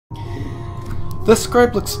The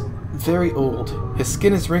scribe looks very old. His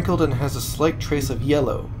skin is wrinkled and has a slight trace of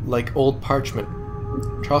yellow, like old parchment.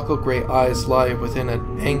 Charcoal grey eyes lie within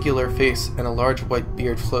an angular face, and a large white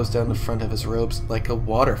beard flows down the front of his robes like a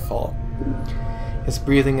waterfall. His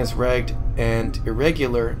breathing is ragged and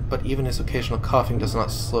irregular, but even his occasional coughing does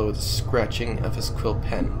not slow the scratching of his quill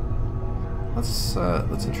pen.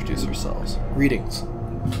 Let's introduce ourselves. Greetings.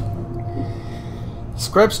 The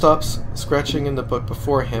scribe stops, scratching in the book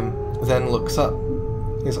before him, then looks up.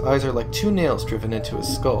 His eyes are like two nails driven into his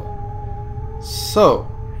skull. So,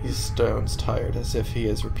 he stones, tired, as if he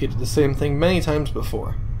has repeated the same thing many times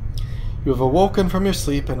before. You have awoken from your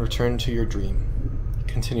sleep and returned to your dream.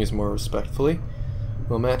 He continues more respectfully.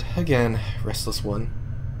 Well met again, Restless One.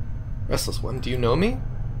 Restless One, do you know me?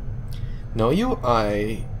 Know you?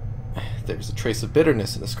 There's a trace of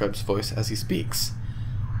bitterness in the scribe's voice as he speaks.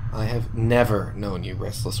 I have never known you,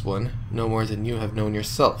 Restless One, no more than you have known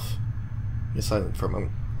yourself. You're silent for a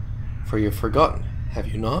moment. For you've forgotten, have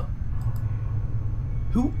you not?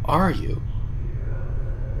 Who are you?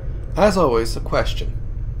 As always, a question.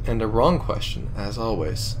 And a wrong question, as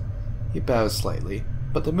always. He bows slightly,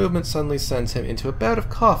 but the movement suddenly sends him into a bout of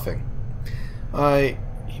coughing.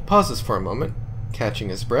 He pauses for a moment, catching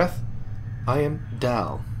his breath. I am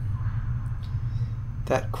Dhall.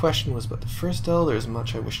 That question was but the first, Dhall. There is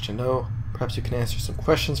much I wish to know. Perhaps you can answer some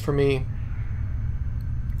questions for me.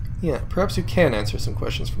 Yeah, perhaps you can answer some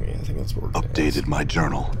questions for me. I think that's what we're going to Updated my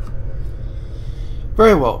journal.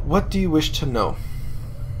 Very well. What do you wish to know?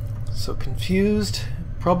 So confused,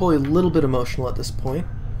 probably a little bit emotional at this point.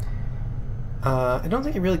 I don't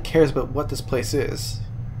think he really cares about what this place is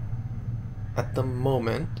at the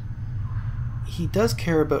moment. He does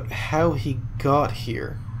care about how he got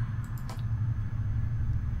here.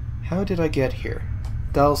 How did I get here?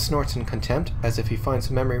 Dhall snorts in contempt, as if he finds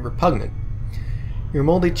the memory repugnant. Your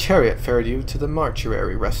moldy chariot ferried you to the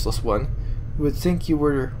mortuary, Restless One. You would think you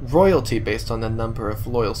were royalty based on the number of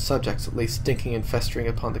loyal subjects that lay stinking and festering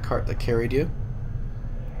upon the cart that carried you.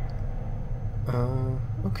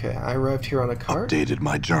 Okay, I arrived here on a cart? Updated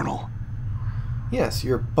my journal. Yes,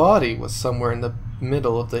 your body was somewhere in the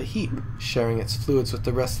middle of the heap, sharing its fluids with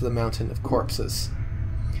the rest of the mountain of corpses.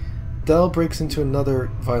 Dhall breaks into another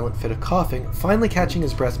violent fit of coughing, finally catching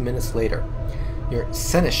his breath minutes later. Your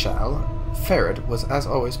seneschal, Farad, was as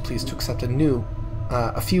always pleased to accept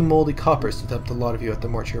a few moldy coppers to dump the lot of you at the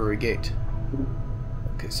mortuary gate.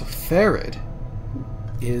 Okay, so Farad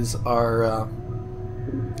is our,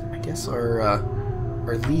 I guess our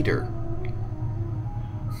leader.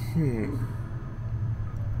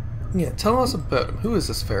 Yeah, tell us about him. Who is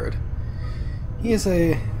this Farad? He is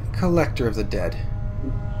a collector of the dead.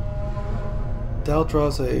 Dhall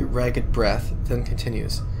draws a ragged breath, then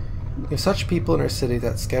continues. We have such people in our city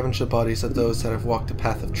that scavenge the bodies of those that have walked the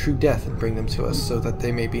path of true death and bring them to us so that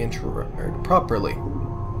they may be interred properly.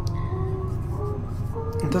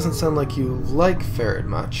 It doesn't sound like you like Farad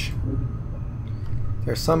much.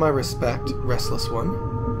 There are some I respect, Restless One.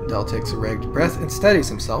 Dhall takes a ragged breath and steadies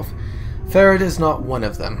himself. Farad is not one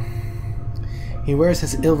of them. He wears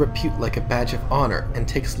his ill repute like a badge of honor and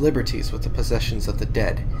takes liberties with the possessions of the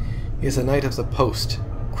dead. He is a knight of the post,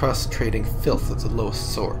 cross-trading filth of the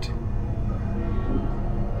lowest sort.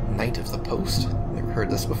 Knight of the post? Never heard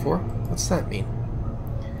this before. What's that mean?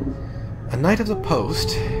 A knight of the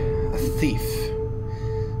post? A thief.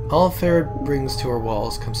 All Farad brings to our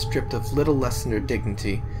walls come stripped of little less than their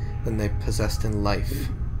dignity than they possessed in life.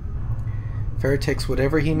 Farad takes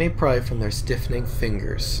whatever he may pry from their stiffening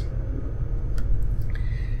fingers.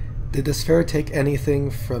 Did this Farad take anything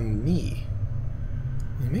from me?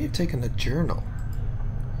 He may have taken a journal.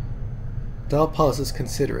 Dhall pauses,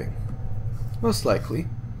 considering. Most likely.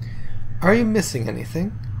 Are you missing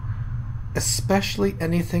anything? Especially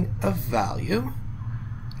anything of value?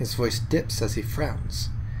 His voice dips as he frowns.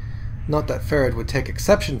 Not that Farad would take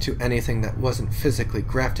exception to anything that wasn't physically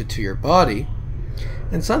grafted to your body,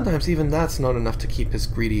 and sometimes even that's not enough to keep his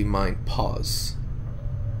greedy mind pause.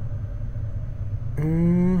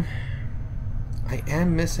 I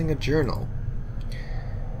am missing a journal.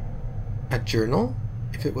 A journal?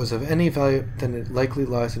 If it was of any value, then it likely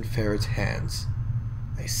lies in Farad's hands.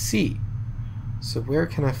 I see. So where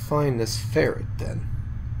can I find this Farad, then?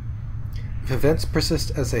 If events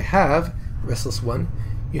persist as they have, Restless One,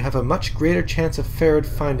 you have a much greater chance of Farad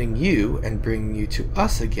finding you and bringing you to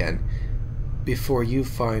us again before you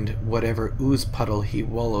find whatever ooze puddle he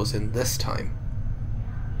wallows in this time.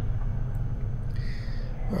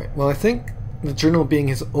 Alright, well I think the journal being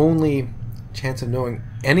his only chance of knowing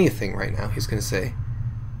anything right now, he's going to say,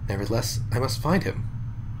 nevertheless, I must find him.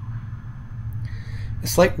 A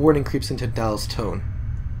slight warning creeps into Dhall's tone.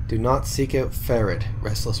 Do not seek out Farid,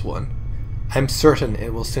 Restless One. I'm certain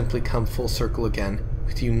it will simply come full circle again,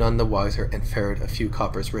 with you none the wiser and Farid a few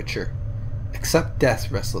coppers richer. Accept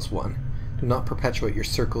death, Restless One. Do not perpetuate your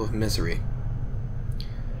circle of misery.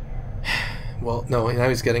 Well, no, now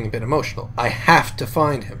he's getting a bit emotional. I have to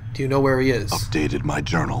find him. Do you know where he is? Updated my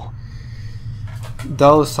journal.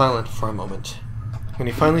 Dhall is silent for a moment. When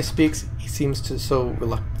he finally speaks, he seems to so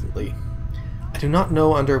reluctantly. I do not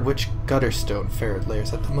know under which gutter stone Farid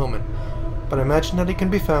lairs at the moment, but I imagine that he can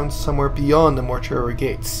be found somewhere beyond the mortuary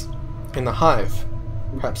gates. In the hive.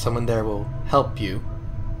 Perhaps someone there will help you,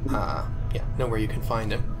 know where you can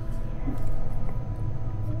find him.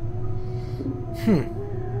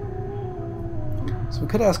 So we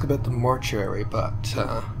could ask about the mortuary, but,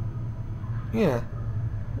 yeah.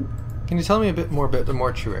 Can you tell me a bit more about the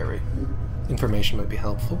mortuary? Information might be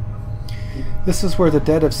helpful. This is where the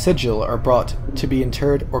dead of Sigil are brought to be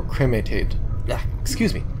interred or cremated.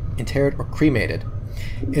 Interred or cremated.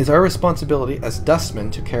 It is our responsibility as dustmen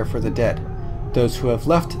to care for the dead, those who have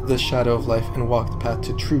left this shadow of life and walked the path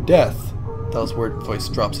to true death. Dhall's voice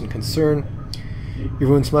drops in concern. Your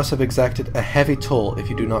wounds must have exacted a heavy toll if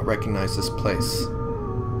you do not recognize this place.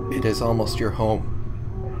 It is almost your home.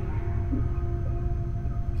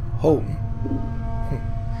 Home?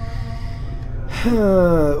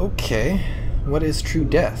 Okay. What is true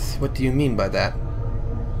death? What do you mean by that?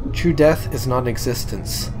 True death is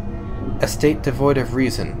non-existence. A state devoid of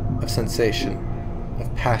reason, of sensation,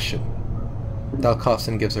 of passion. Dhall coughs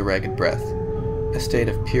and gives a ragged breath. A state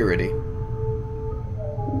of purity.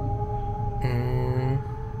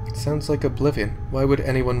 Sounds like oblivion. Why would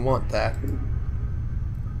anyone want that?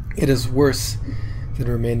 It is worse than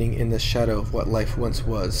remaining in the shadow of what life once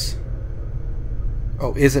was.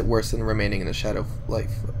 Oh, is it worse than remaining in the shadow of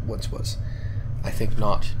life once was? I think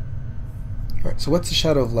not. Alright, so what's the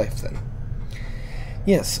shadow of life then?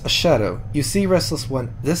 Yes, a shadow. You see, Restless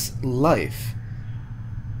One, this life,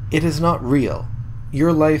 it is not real.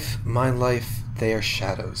 Your life, my life, they are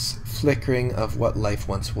shadows, flickering of what life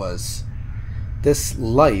once was. This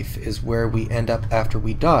life is where we end up after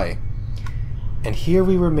we die. And here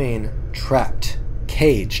we remain trapped,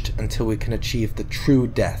 caged, until we can achieve the true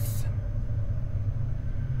death.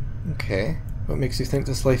 Okay, what makes you think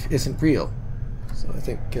this life isn't real? So I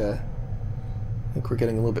think we're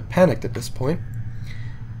getting a little bit panicked at this point.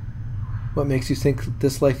 What makes you think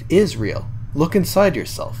this life is real? Look inside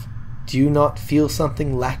yourself. Do you not feel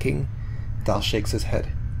something lacking? Dhall shakes his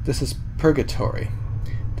head. This is purgatory.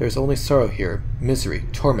 There is only sorrow here, misery,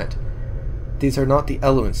 torment. These are not the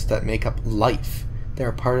elements that make up life. They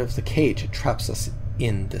are part of the cage that traps us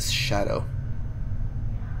in this shadow.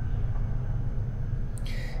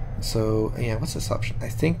 So, yeah, what's this option? I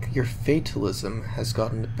think your fatalism has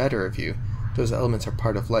gotten the better of you. Those elements are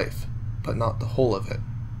part of life, but not the whole of it.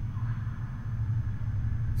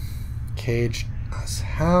 Cage us.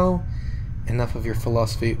 How? Enough of your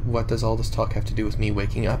philosophy. What does all this talk have to do with me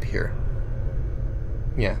waking up here?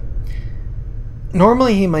 Yeah.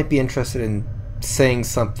 Normally he might be interested in saying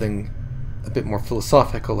something a bit more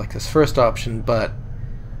philosophical like this first option, but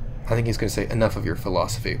I think he's going to say, enough of your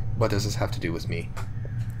philosophy. What does this have to do with me?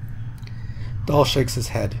 Dhall shakes his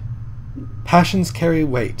head. Passions carry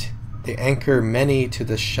weight. They anchor many to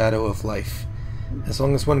this shadow of life. As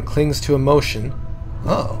long as one clings to emotion,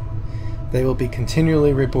 they will be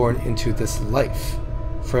continually reborn into this life,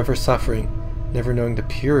 forever suffering, never knowing the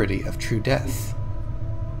purity of true death.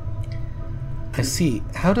 I see.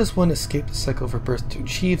 How does one escape the cycle of rebirth to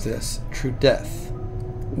achieve this, true death?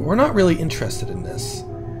 We're not really interested in this.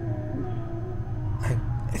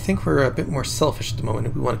 I think we're a bit more selfish at the moment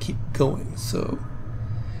and we want to keep going, so...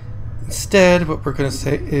 Instead, what we're going to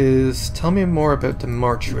say is, tell me more about the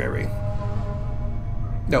mortuary.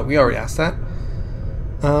 No, we already asked that.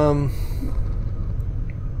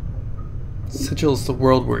 Sigil's the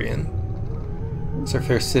world we're in. It's our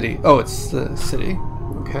fair city. Oh, it's the city.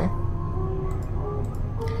 Okay.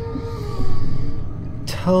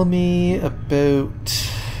 Tell me about...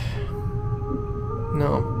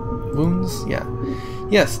 No. Wounds? Yeah.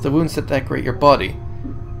 Yes, the wounds that decorate your body.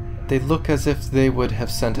 They look as if they would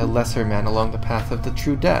have sent a lesser man along the path of the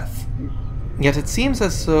true death. Yet it seems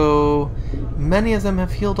as though many of them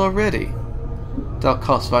have healed already. Dhall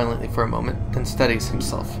coughs violently for a moment, then steadies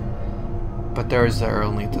himself. But theirs are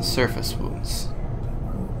only the surface wounds.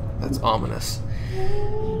 That's ominous.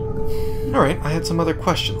 Alright, I had some other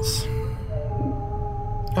questions.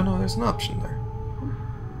 Oh no, there's an option there.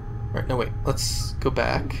 Alright, no wait, let's go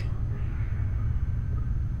back.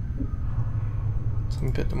 Something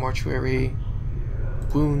about the mortuary.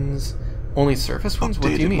 Wounds. Only surface wounds?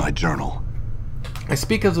 What do you mean? My journal. I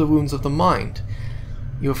speak of the wounds of the mind.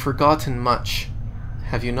 You have forgotten much,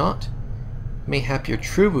 have you not? Mayhap your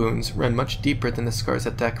true wounds run much deeper than the scars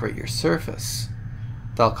that decorate your surface.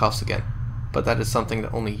 Dhall coughs again, but that is something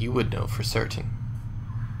that only you would know for certain.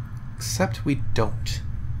 Except we don't.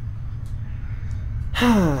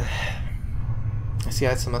 I see I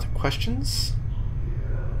had some other questions.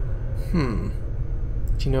 Do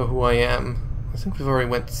you know who I am? I think we've already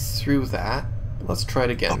went through that. But let's try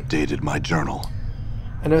it again. Updated my journal.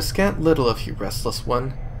 I know scant little of you, Restless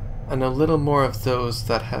One. I know little more of those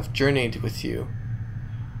that have journeyed with you,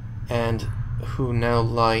 and who now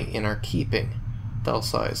lie in our keeping. Dhall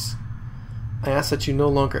sighs. I ask that you no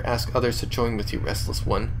longer ask others to join with you, Restless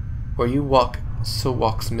One. Where you walk, so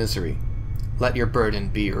walks misery. Let your burden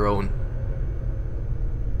be your own.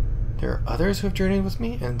 There are others who have journeyed with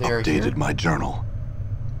me, and they are here? Updated my journal.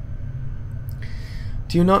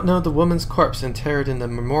 Do you not know the woman's corpse interred in the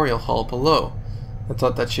memorial hall below? I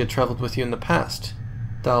thought that she had traveled with you in the past.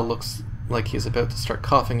 Dhall looks like he is about to start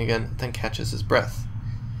coughing again, then catches his breath.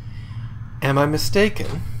 Am I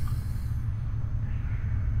mistaken?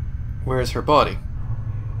 Where is her body?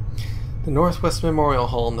 The Northwest Memorial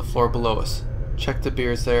Hall on the floor below us. Check the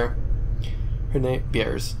biers there. Her name...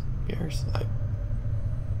 Biers? I'm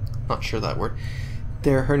not sure that word.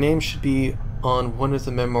 There, her name should be on one of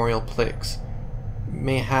the memorial plaques.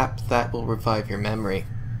 Mayhap that will revive your memory.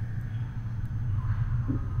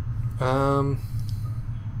 I'm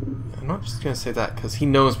not just going to say that, because he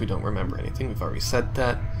knows we don't remember anything. We've already said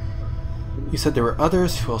that. You said there were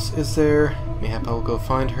others. Who else is there? Mayhap I will go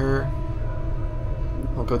find her.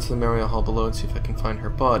 I'll go to the memorial hall below and see if I can find her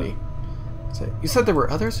body. You said there were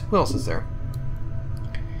others? Who else is there?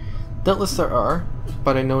 Doubtless there are,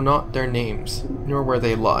 but I know not their names, nor where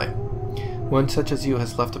they lie. One such as you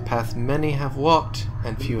has left a path many have walked,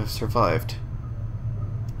 and few have survived.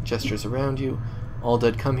 Gestures around you. All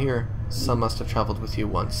dead come here. Some must have traveled with you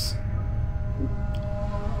once.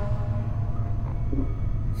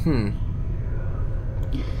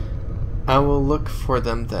 I will look for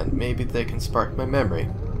them then. Maybe they can spark my memory.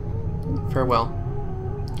 Farewell.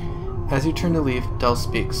 As you turn to leave, Dhall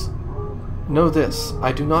speaks. Know this,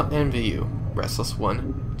 I do not envy you, Restless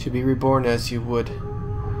One. To be reborn as you would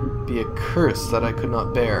be a curse that I could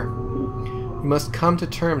not bear. You must come to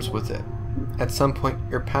terms with it. At some point,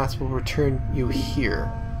 your path will return you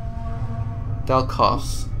here. Dhall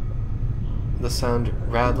coughs, the sound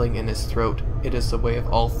rattling in his throat. It is the way of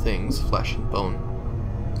all things, flesh and bone.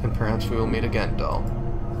 And perhaps we will meet again, Dhall.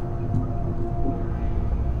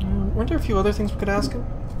 Weren't there a few other things we could ask him?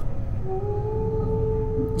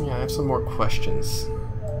 Yeah, I have some more questions.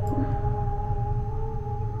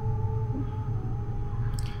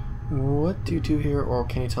 What do you do here, or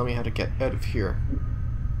can you tell me how to get out of here?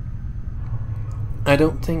 I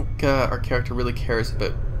don't think our character really cares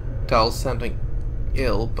about Dhall sounding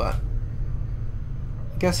ill, but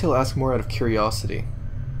I guess he'll ask more out of curiosity.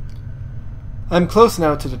 I'm close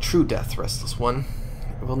now to the true death, Restless One.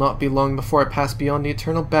 It will not be long before I pass beyond the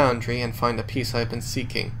eternal boundary and find the peace I have been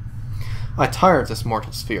seeking. I tire of this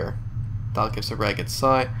mortal sphere. Dhall gives a ragged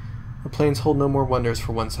sigh. The plains hold no more wonders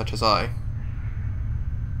for one such as I.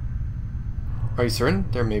 Are you certain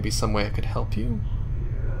there may be some way I could help you?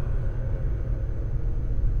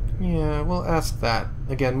 Yeah, we'll ask that.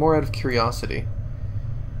 Again, more out of curiosity.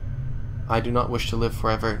 I do not wish to live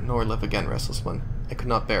forever, nor live again, Restless One. I could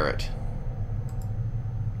not bear it.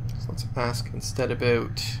 So let's ask instead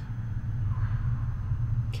about...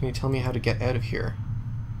 Can you tell me how to get out of here?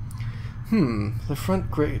 The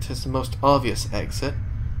front gate is the most obvious exit,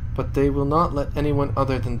 but they will not let anyone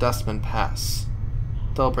other than dustmen pass.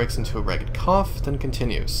 Dhall breaks into a ragged cough, then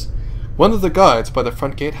continues. One of the guards by the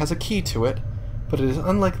front gate has a key to it, but it is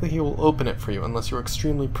unlikely he will open it for you unless you are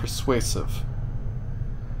extremely persuasive.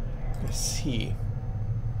 I see.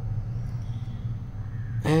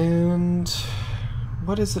 And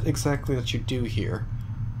what is it exactly that you do here?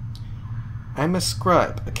 I'm a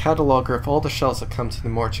scribe, a cataloger of all the shells that come to the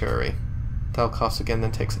mortuary. Dhall coughs again,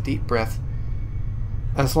 then takes a deep breath.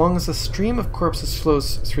 As long as a stream of corpses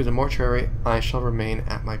flows through the mortuary, I shall remain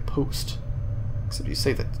at my post. Except you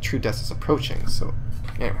say that the true death is approaching, so...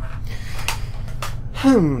 Anyway.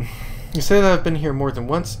 You say that I've been here more than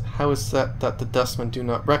once. How is that the dustmen do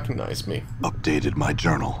not recognize me? Updated my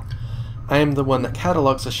journal. I am the one that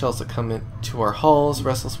catalogs the shells that come into our halls,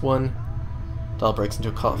 Restless One. Dhall breaks into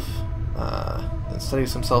a cough. Then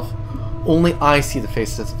steadies himself. Only I see the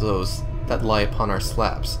faces of those that lie upon our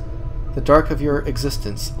slabs. The dark of your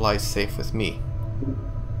existence lies safe with me.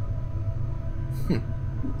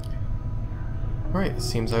 Right, it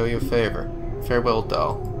seems I owe you a favor. Farewell,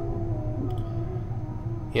 Dhall.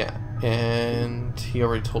 Yeah, and he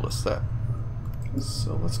already told us that.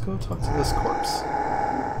 So let's go talk to this corpse.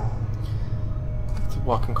 The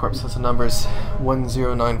walking corpse has the numbers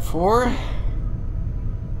 1094.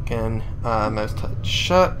 Again, mouth touch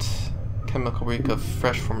shut. Chemical reek of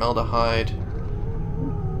fresh formaldehyde.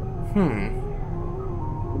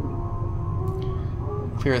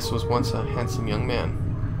 Clear this was once a handsome young man.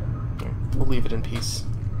 We'll leave it in peace.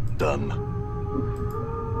 Done.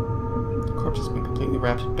 The corpse has been completely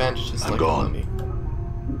wrapped in bandages I'm like gone. me.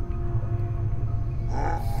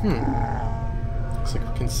 Looks like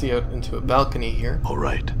we can see out into a balcony here. All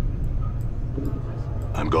right.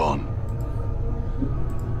 I'm gone.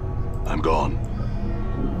 I'm gone.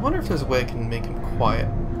 I wonder if there's a way I can make him quiet.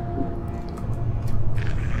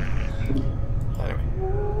 Anyway.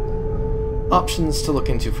 Options to look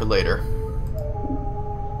into for later.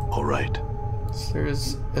 All right. So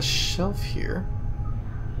there's a shelf here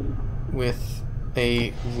with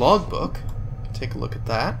a logbook. Take a look at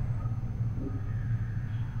that.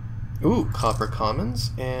 Ooh, copper commons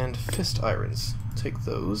and fist irons. Take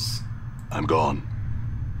those. I'm gone.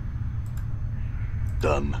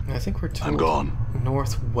 Done. And I think we're told I'm gone.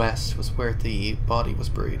 northwest was where the body was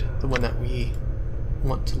buried. The one that we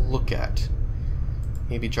want to look at.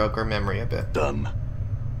 Maybe jog our memory a bit. Done.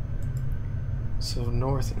 So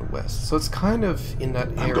north and west. So it's kind of in that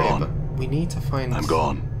I'm area, gone. but we need to find I'm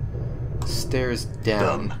gone. stairs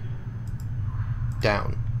down. Done.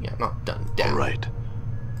 Down. Yeah, not done. Down. All right.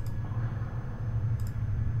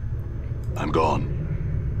 I'm gone.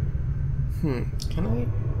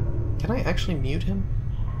 Can I actually mute him?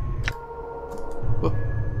 Whoop.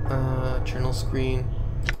 Journal screen.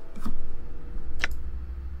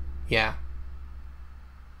 Yeah.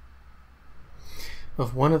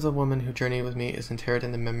 Of one of the women who journeyed with me is interred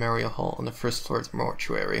in the memorial hall on the first floor of the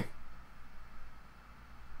mortuary.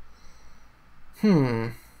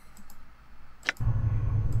 So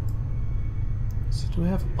do we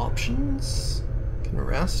have options? Can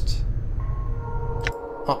rest.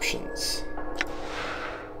 Options.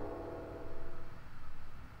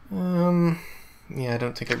 Yeah, I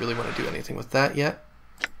don't think I really want to do anything with that yet.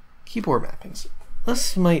 Keyboard mappings.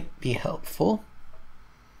 This might be helpful.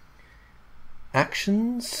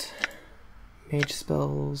 Actions. Mage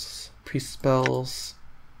spells. Priest spells.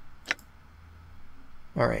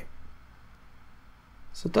 Alright.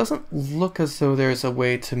 So it doesn't look as though there's a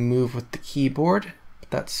way to move with the keyboard, but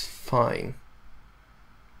that's fine.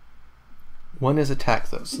 One is attack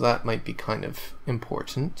though, so that might be kind of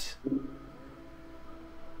important.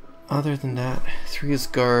 Other than that, 3 is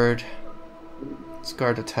guard. It's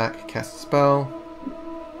guard attack, cast a spell.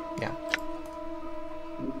 Yeah.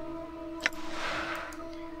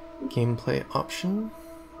 Gameplay option.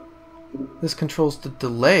 This controls the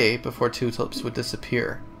delay before 2 tulips would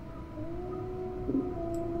disappear.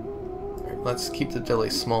 Alright, let's keep the delay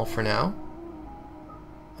small for now.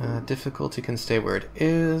 Difficulty can stay where it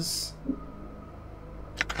is.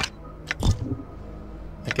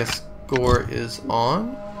 I guess gore is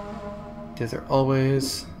on. Is there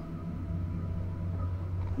always...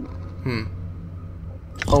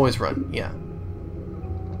 Always run, yeah.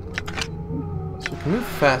 So we can move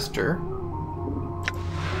faster.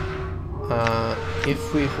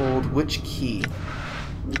 If we hold which key?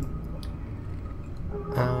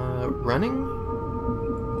 Running?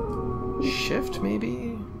 Shift,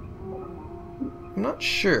 maybe? I'm not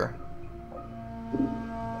sure.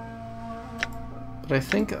 But I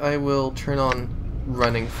think I will turn on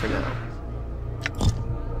running for now.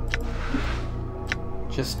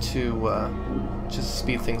 Just to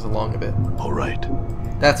speed things along a bit. All right.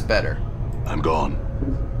 That's better. I'm gone.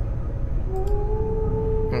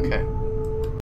 Okay.